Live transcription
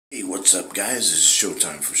What's up, guys? This is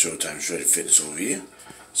Showtime for Showtime Shredded Fitness over here.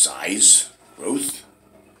 Size, growth,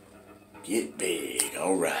 get big.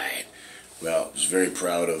 All right. Well, I was very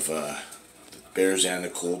proud of the Bears and the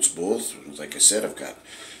Colts both. Like I said, I've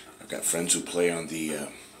got friends who play on the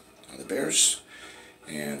Bears,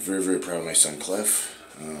 and very proud of my son Clef.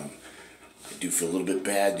 I do feel a little bit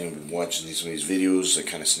bad. You know, I've been watching some of these videos. I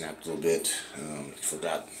kind of snapped a little bit.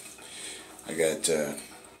 Forgot. I got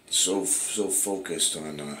so focused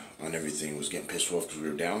on everything, was getting pissed off because we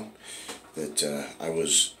were down, that I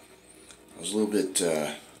was a little bit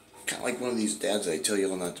kind of like one of these dads that I tell you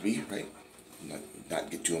all not to be, right?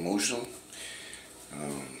 Not get too emotional,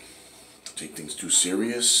 take things too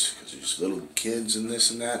serious because there's little kids and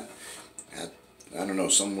this and that. I don't know,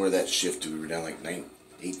 somewhere that shifted. We were down like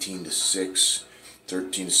 18 to 6,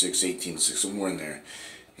 13 to 6, 18 to 6, somewhere in there,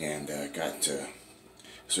 and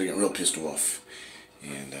so I got real pissed off.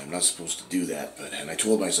 And I'm not supposed to do that, and I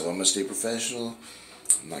told myself I'm gonna stay professional.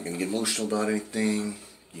 I'm not gonna get emotional about anything,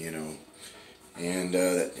 you know. And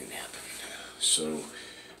that didn't happen. So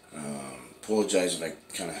apologize if I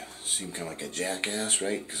kind of seem kind of like a jackass,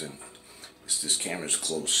 right? Because this camera's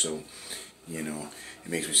close, so you know it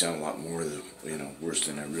makes me sound a lot more, worse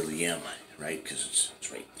than I really am, right? Because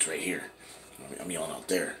it's right here. I'm yelling out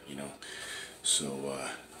there, you know. So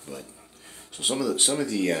some of the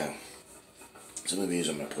videos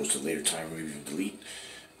I'm going to post at a later time, or even delete.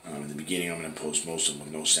 In the beginning, I'm going to post most of them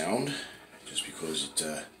with no sound, just because it,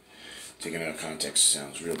 taken out of context,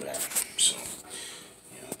 sounds real bad. So,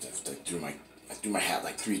 you know, I threw my hat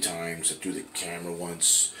like 3 times. I threw the camera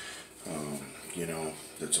once. You know,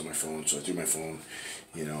 that's on my phone, so I threw my phone.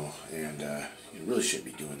 You know, and you really should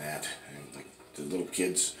be doing that. And like the little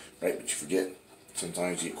kids, right? But you forget.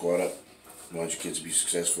 Sometimes you get caught up. You want your kids to be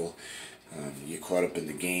successful. You get caught up in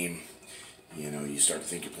the game. You know, you start to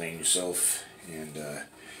think you're playing yourself, and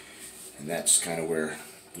that's kind of where,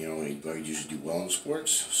 you know, I usually do well in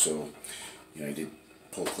sports. So, you know, I did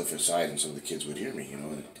pull Cliff aside, and some of the kids would hear me, you know,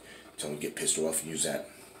 and tell them to get pissed off and use that.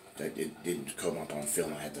 It didn't come up on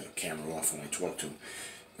film. I had the camera off when I talked to him.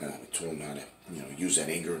 I told him how to, you know, use that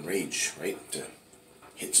anger and rage, right, to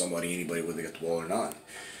hit anybody, whether they got the ball or not,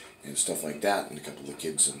 and stuff like that. And a couple of the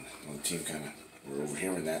kids on the team kind of were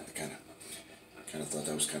overhearing that. They kind of thought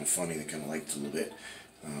that was kind of funny. They kind of liked it a little bit.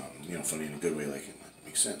 You know, funny in a good way, like it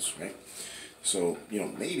makes sense, right? So, you know,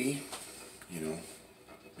 maybe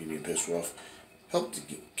being pissed off helped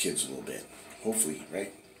the kids a little bit, hopefully,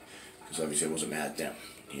 right? Because obviously I wasn't mad at them,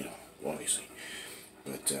 you know, obviously.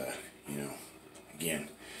 But, you know, again,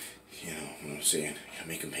 you know, what I'm saying, I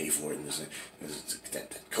make them pay for it, and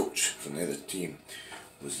that coach from the other team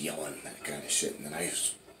was yelling that kind of shit, and then I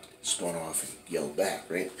spun off and yelled back,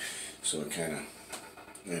 right? So it kind of,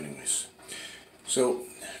 anyways. So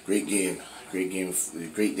great day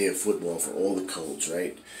of football for all the Colts,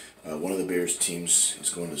 right? One of the Bears teams is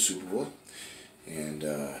going to the Super Bowl, and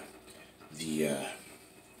the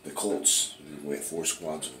Colts, we had 4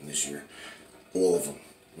 squads of them this year. All of them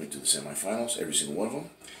went to the semifinals, every single one of them,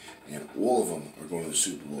 and all of them are going to the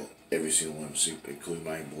Super Bowl, every single one of them, including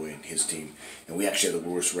my boy and his team. And we actually have the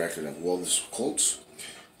worst record of all the Colts.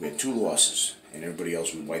 We had 2 losses, and everybody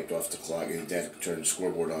else, we wiped off the clock, and they turned the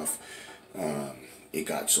scoreboard off. It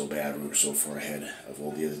got so bad, we were so far ahead of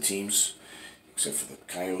all the other teams, except for the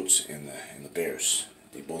Coyotes and the Bears.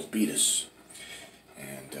 They both beat us.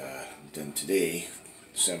 And then today,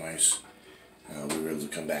 the semis, we were able to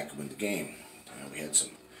come back and win the game. We had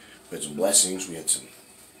some blessings. We had some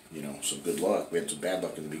good luck. We had some bad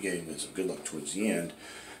luck in the beginning. We had some good luck towards the end.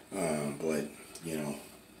 But you know,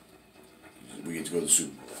 we get to go to the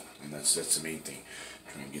Super Bowl, and that's the main thing.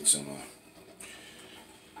 Try and get some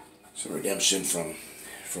redemption from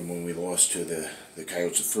when we lost to the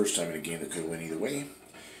Coyotes the first time in a game that could have went either way,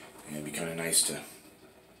 and it'd be kind of nice to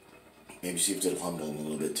maybe see if it'll humble them a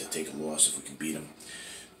little bit to take a loss if we can beat them.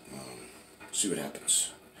 See what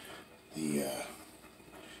happens. The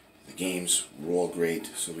games were all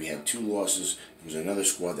great. So we had 2 losses. There was another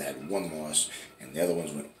squad that had 1 loss, and the other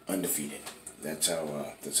ones went undefeated. That's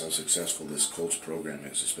how successful this Colts program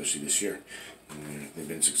is, especially this year. And they've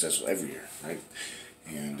been successful every year, right?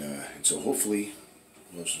 And so hopefully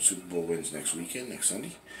we'll have some Super Bowl wins next weekend, next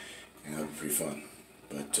Sunday, and that'll be pretty fun.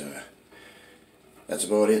 But that's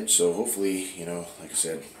about it. So hopefully, you know, like I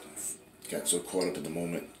said, I got so caught up in the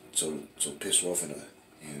moment, so pissed off and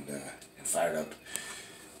fired up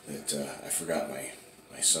that I forgot my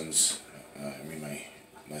son's.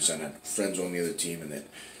 My son had friends on the other team, and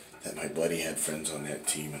that my buddy had friends on that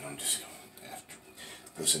team, and I'm just going, after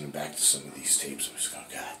listening back to some of these tapes, I'm just going,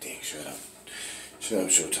 God dang, shut up,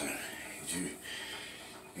 Showtime.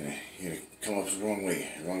 you're gonna come up the wrong way,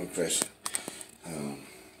 wrong impression.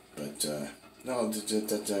 But no,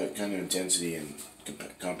 that kind of intensity and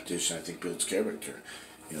competition, I think, builds character.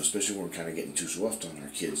 Especially when we're kind of getting too soft on our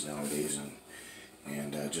kids nowadays,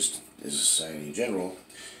 and just as a society in general,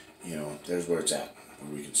 there's where it's at,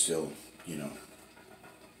 where we can still,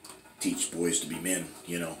 teach boys to be men.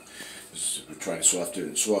 We're trying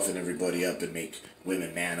to soften everybody up and make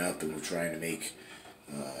women man up, and we're trying to make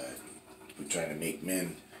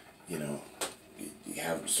men,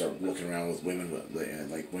 start walking around with women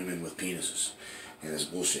like women with penises, and that's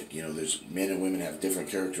bullshit. There's men and women have different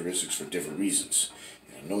characteristics for different reasons,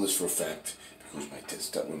 and I know this for a fact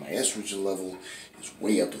because when my estrogen level is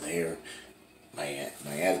way up in the air, my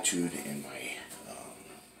attitude and my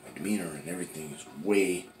demeanor and everything is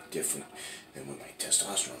way different than when my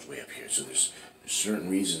testosterone is way up here. So there's certain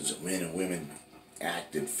reasons that men and women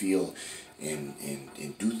act and feel and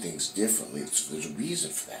do things differently. There's a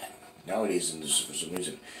reason for that. Nowadays, for some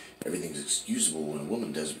reason, everything's excusable when a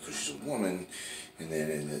woman does it because she's a woman, and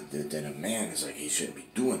then a man is like, he shouldn't be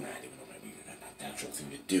doing that, even though maybe it's not a natural thing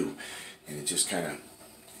to do. And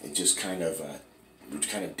we're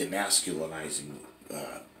kind of demasculinizing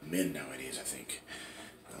men nowadays, I think.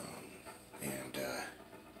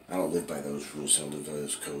 I don't live by those rules. I don't live by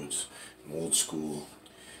those codes. I'm old school,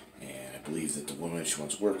 and I believe that the woman, if she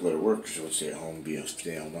wants to work, let her work. If she wants to stay at home, be a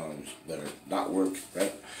stay-at-home mom, let her not work,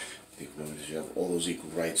 right? I think women should have all those equal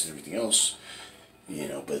rights and everything else,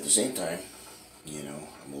 but at the same time,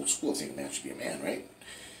 I'm old school. I think a man should be a man, right?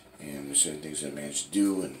 And there's certain things that a man should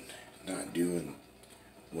do and not do and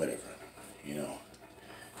whatever,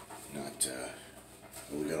 not,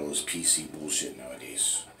 we got all this PC bullshit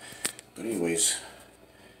nowadays. But anyways,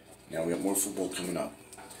 now we got more football coming up.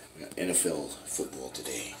 We got NFL football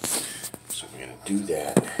today, so we're gonna do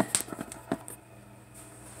that.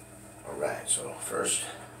 All right. So first,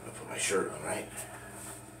 I'm gonna put my shirt on, right?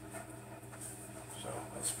 So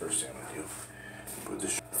that's the first thing I'm gonna do. Put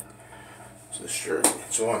this. So the shirt,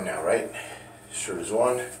 it's on now, right? The shirt is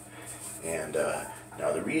on, and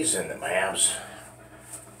now the reason that my abs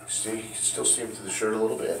still see through the shirt a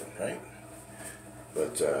little bit, right?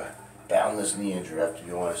 But battling this knee injury, I have to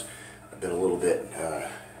be honest, I've been a little bit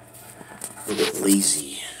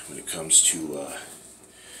lazy when it comes to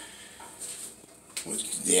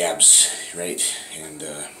with the abs, right? And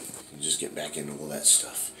just get back into all that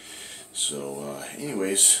stuff. So,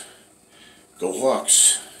 anyways, go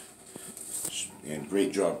Hawks! And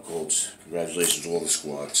great job, Colts. Congratulations to all the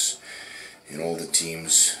squads and all the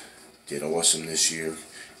teams. Did awesome this year.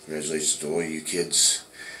 Congratulations to all you kids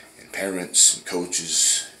and parents and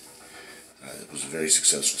coaches. It was a very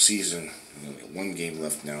successful season. We only got one game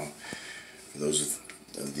left now for those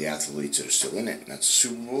of the athletes that are still in it, and that's the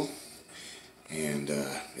Super Bowl. And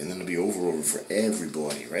then it'll be over for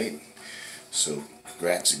everybody, right? So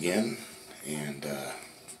congrats again, and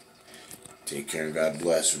take care and God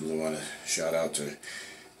bless. I really want to shout out to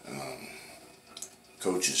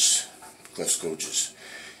coaches, Cliff's coaches,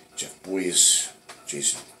 Jeff Boyes,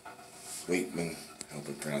 Jason Waitman. I hope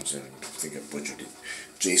I pronounced that. I think I butchered it.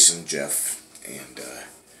 Jason, Jeff, and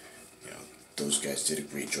those guys did a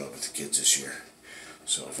great job with the kids this year.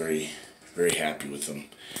 So very, very happy with them,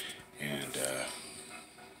 and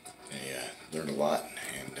they learned a lot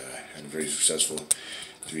and had a very successful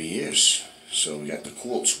 3 years. So we got the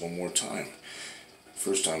Colts one more time.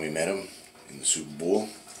 First time we met them in the Super Bowl,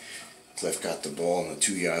 Cliff got the ball on the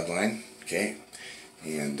 2-yard line, okay,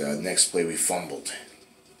 and next play we fumbled.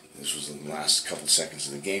 This was in the last couple seconds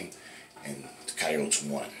of the game, and the Coyotes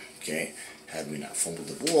won, okay. Had we not fumbled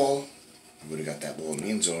the ball, we would have got that ball in the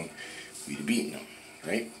end zone, we'd have beaten them,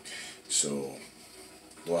 right? So,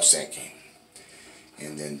 lost that game.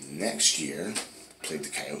 And then the next year, played the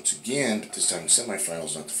Coyotes again, but this time the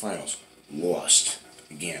semifinals, not the finals. Lost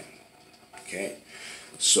again, okay?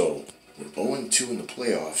 So, we're 0-2 in the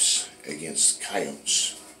playoffs against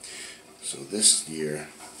Coyotes. So this year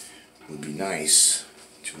would be nice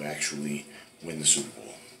to actually win the Super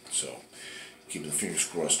Bowl. So, keep the fingers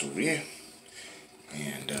crossed over here.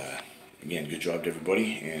 And again, good job to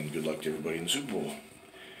everybody, and good luck to everybody in the Super Bowl.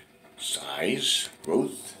 Size,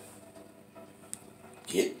 growth,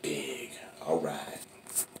 get big. All right.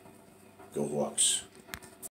 Go Hawks.